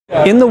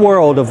In the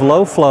world of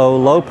low flow,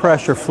 low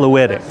pressure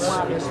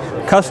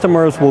fluidics,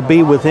 customers will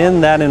be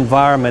within that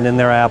environment in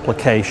their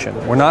application.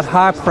 We're not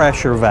high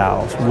pressure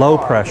valves, low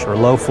pressure,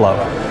 low flow,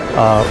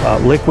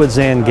 liquids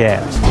and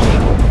gas.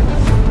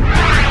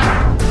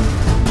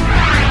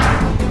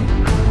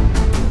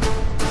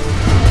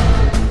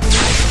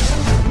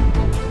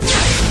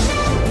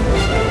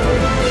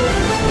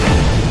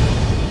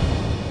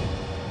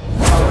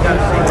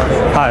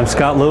 Hi, I'm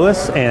Scott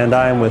Lewis and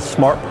I'm with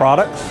Smart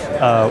Products.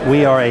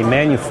 We are a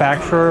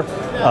manufacturer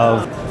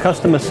of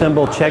custom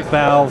assembled check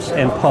valves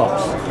and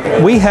pumps.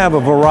 We have a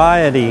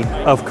variety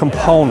of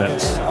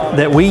components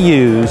that we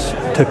use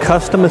to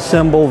custom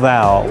assemble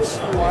valves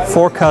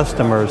for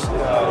customers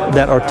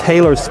that are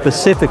tailored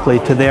specifically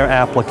to their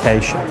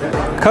application.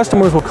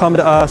 Customers will come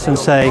to us and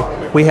say,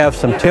 we have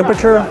some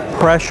temperature,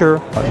 pressure,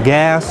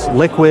 gas,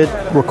 liquid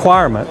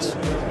requirements.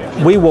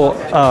 We will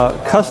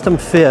custom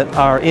fit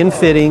our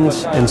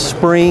in-fittings and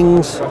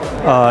springs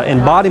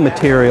and body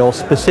materials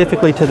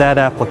specifically to that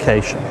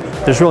application.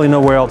 There's really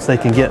nowhere else they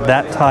can get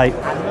that type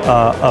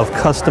of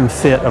custom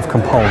fit of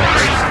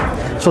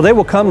components. So they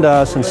will come to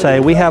us and say,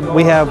 we have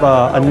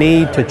a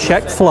need to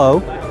check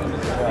flow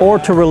or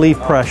to relieve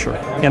pressure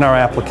in our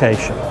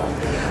application.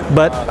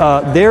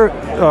 But their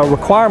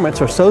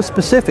requirements are so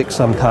specific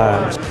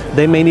sometimes.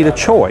 They may need a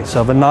choice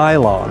of a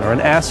nylon or an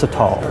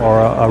acetal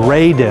or a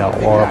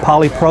Radel or a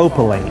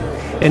polypropylene.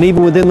 And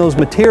even within those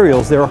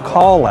materials, there are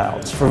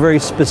call-outs for very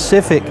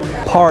specific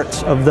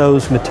parts of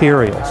those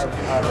materials.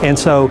 And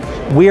so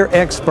we're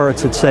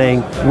experts at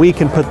saying we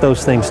can put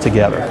those things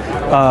together.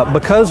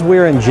 Because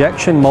we're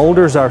injection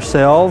molders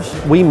ourselves,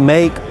 we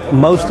make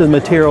most of the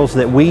materials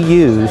that we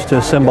use to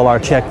assemble our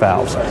check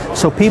valves.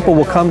 So people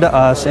will come to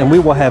us and we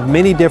will have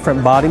many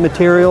different body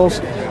materials,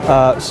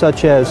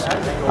 such as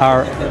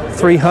our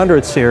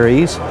 300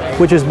 series,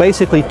 which is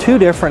basically two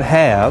different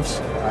halves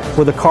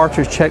with a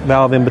cartridge check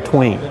valve in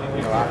between.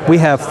 We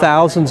have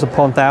thousands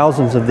upon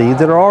thousands of these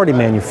that are already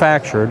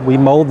manufactured. We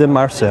mold them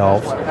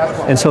ourselves.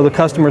 And so the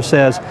customer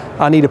says,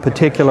 I need a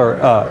particular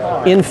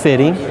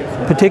in-fitting,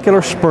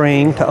 particular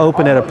spring to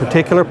open at a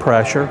particular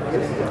pressure,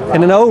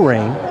 and an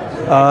O-ring,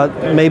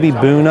 maybe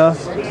Buna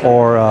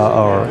or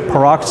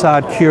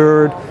peroxide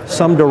cured,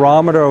 some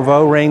durometer of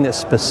O-ring that's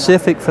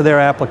specific for their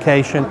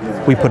application.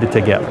 We put it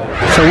together.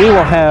 So we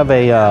will have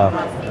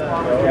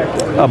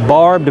a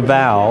barbed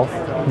valve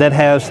that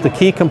has the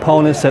key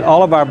components that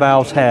all of our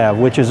valves have,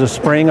 which is a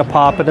spring, a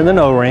poppet, and an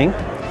O-ring.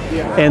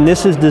 And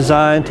this is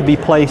designed to be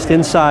placed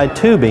inside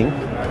tubing.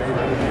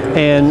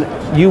 And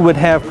you would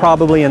have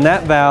probably in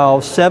that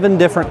valve 7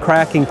 different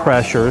cracking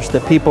pressures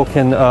that people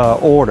can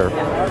order.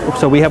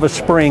 So we have a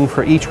spring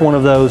for each one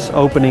of those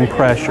opening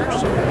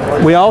pressures.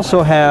 We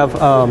also have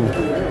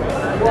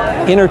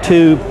inner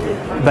tube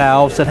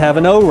valves that have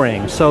an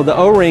O-ring. So the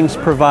O-rings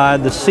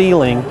provide the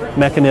sealing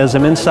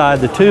mechanism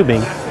inside the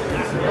tubing,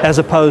 as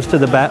opposed to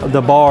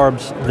the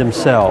barbs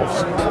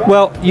themselves.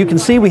 Well, you can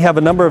see we have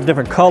a number of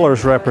different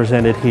colors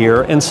represented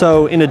here, and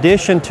so in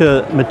addition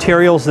to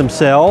materials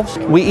themselves,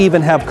 we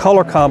even have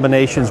color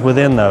combinations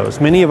within those.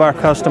 Many of our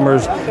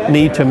customers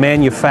need to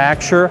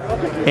manufacture,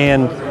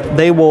 and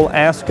they will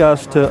ask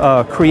us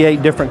to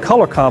create different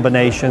color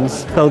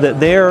combinations so that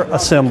their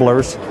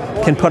assemblers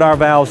can put our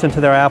valves into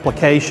their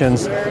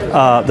applications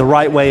the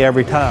right way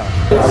every time.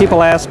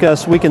 People ask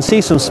us, we can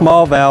see some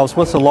small valves,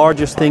 what's the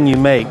largest thing you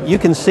make? You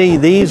can see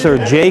these are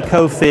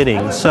JACO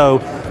fittings. So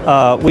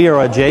we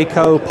are a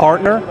JACO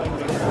partner.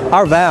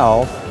 Our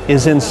valve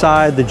is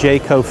inside the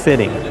JACO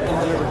fitting.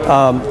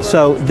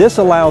 So this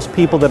allows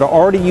people that are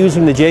already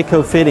using the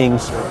JACO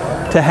fittings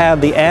to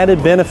have the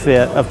added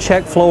benefit of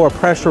check flow or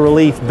pressure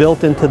relief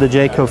built into the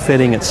JACO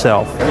fitting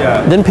itself.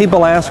 Yeah. Then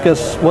people ask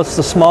us, what's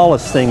the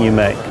smallest thing you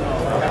make?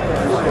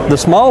 The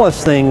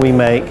smallest thing we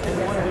make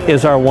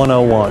is our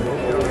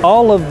 101.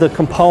 All of the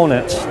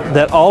components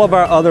that all of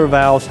our other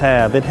valves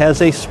have, it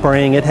has a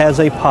spring, it has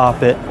a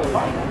poppet,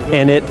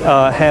 and it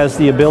has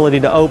the ability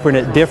to open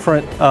at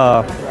different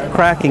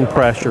cracking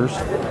pressures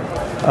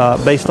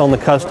based on the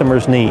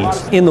customer's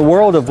needs. In the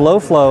world of low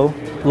flow,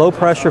 low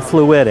pressure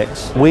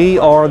fluidics, we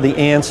are the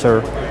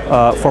answer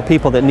for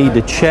people that need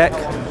to check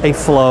a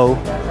flow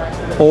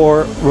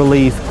or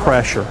relieve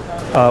pressure.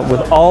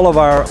 With all of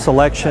our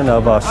selection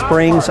of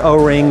springs,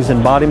 O-rings,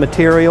 and body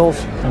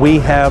materials, we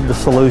have the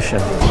solution.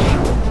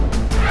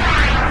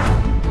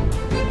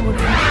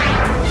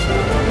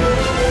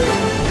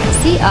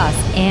 See us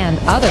and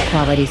other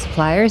quality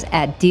suppliers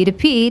at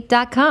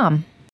d2p.com.